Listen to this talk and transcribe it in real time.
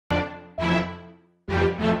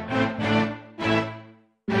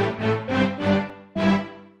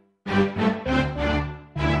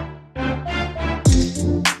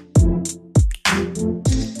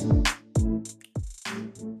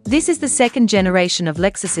This is the second generation of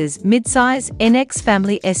Lexus's midsize NX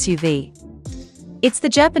family SUV. It's the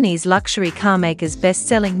Japanese luxury carmaker's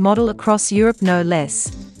best-selling model across Europe no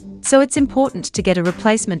less, so it's important to get a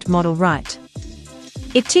replacement model right.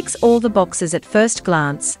 It ticks all the boxes at first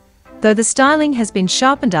glance, though the styling has been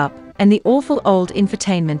sharpened up and the awful old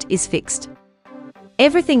infotainment is fixed.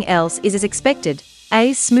 Everything else is as expected,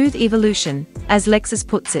 a smooth evolution, as Lexus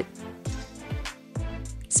puts it.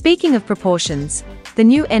 Speaking of proportions, the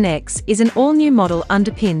new NX is an all-new model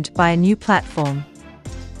underpinned by a new platform.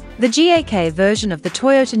 The GAK version of the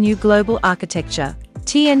Toyota New Global Architecture,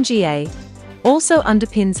 TNGA, also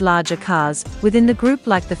underpins larger cars within the group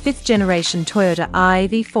like the 5th generation Toyota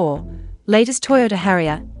RAV4, latest Toyota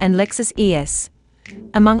Harrier, and Lexus ES,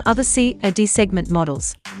 among other C or D segment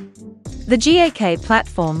models. The GAK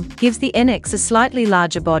platform gives the NX a slightly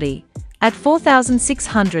larger body, at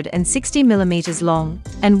 4,660 mm long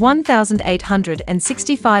and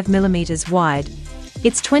 1,865 mm wide.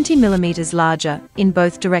 It's 20 mm larger in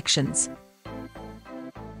both directions.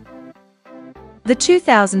 The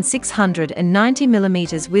 2,690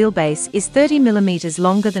 mm wheelbase is 30 mm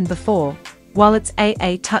longer than before, while it's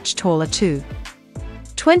a touch taller too.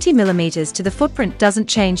 20 mm to the footprint doesn't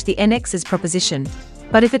change the NX's proposition,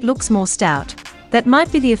 but if it looks more stout, that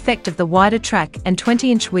might be the effect of the wider track and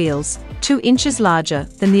 20-inch wheels, 2 inches larger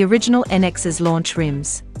than the original NX's launch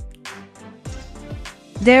rims.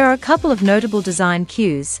 There are a couple of notable design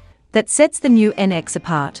cues that sets the new NX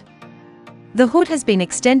apart. The hood has been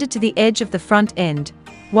extended to the edge of the front end,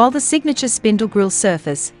 while the signature spindle grille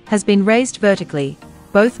surface has been raised vertically.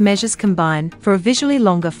 Both measures combine for a visually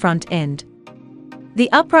longer front end.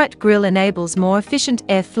 The upright grille enables more efficient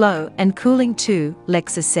airflow and cooling too,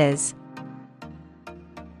 Lexus says.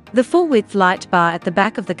 The full-width light bar at the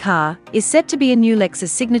back of the car is set to be a new Lexus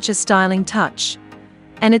signature styling touch,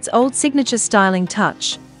 and its old signature styling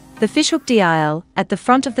touch, the fishhook dial at the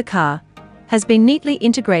front of the car, has been neatly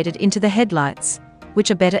integrated into the headlights,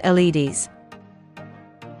 which are better LEDs.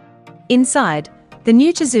 Inside, the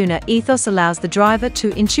new Tizuna ethos allows the driver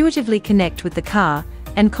to intuitively connect with the car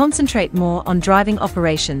and concentrate more on driving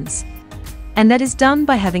operations. And that is done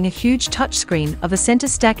by having a huge touchscreen of a center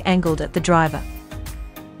stack angled at the driver.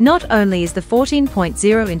 Not only is the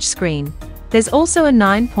 14.0-inch screen, there's also a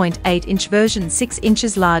 9.8-inch version 6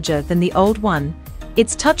 inches larger than the old one.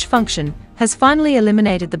 Its touch function has finally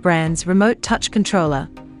eliminated the brand's remote touch controller,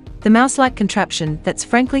 the mouse-like contraption that's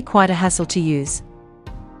frankly quite a hassle to use.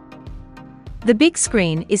 The big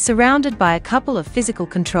screen is surrounded by a couple of physical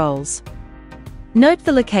controls. Note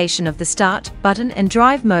the location of the start button and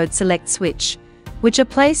drive mode select switch, which are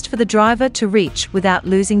placed for the driver to reach without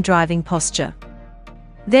losing driving posture.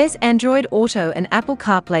 There's Android Auto and Apple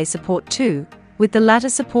CarPlay support too, with the latter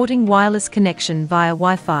supporting wireless connection via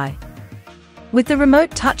Wi-Fi. With the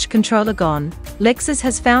remote touch controller gone, Lexus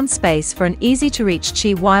has found space for an easy-to-reach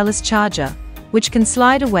Qi wireless charger, which can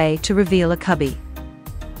slide away to reveal a cubby.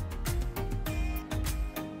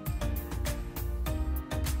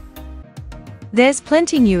 There's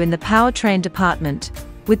plenty new in the powertrain department,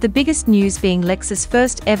 with the biggest news being Lexus'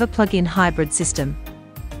 first ever plug-in hybrid system.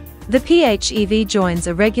 The PHEV joins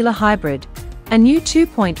a regular hybrid, a new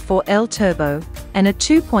 2.4L turbo, and a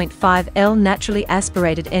 2.5L naturally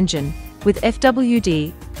aspirated engine, with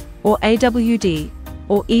FWD, or AWD,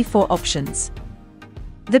 or E4 options.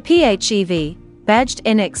 The PHEV, badged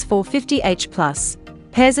NX450H+,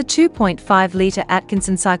 pairs a 2.5-litre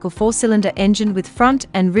Atkinson cycle 4-cylinder engine with front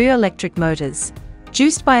and rear electric motors,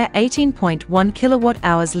 juiced by a 18.1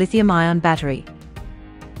 kWh lithium-ion battery.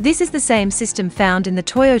 This is the same system found in the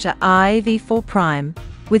Toyota RAV4 Prime,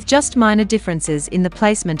 with just minor differences in the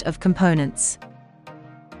placement of components.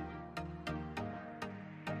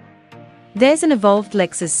 There's an evolved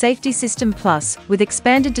Lexus Safety System Plus with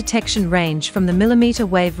expanded detection range from the millimeter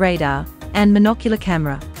wave radar and monocular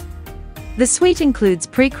camera. The suite includes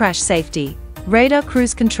pre-crash safety, radar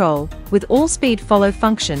cruise control with all-speed follow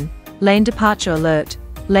function, lane departure alert,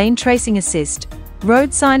 lane tracing assist,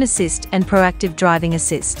 road sign assist and proactive driving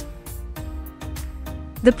assist.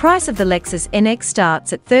 The price of the Lexus NX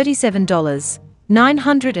starts at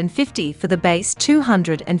 $37,950 for the base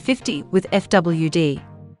 $250 with FWD.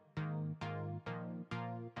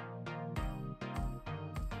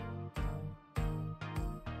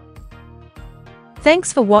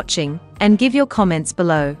 Thanks for watching, and give your comments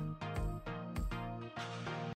below.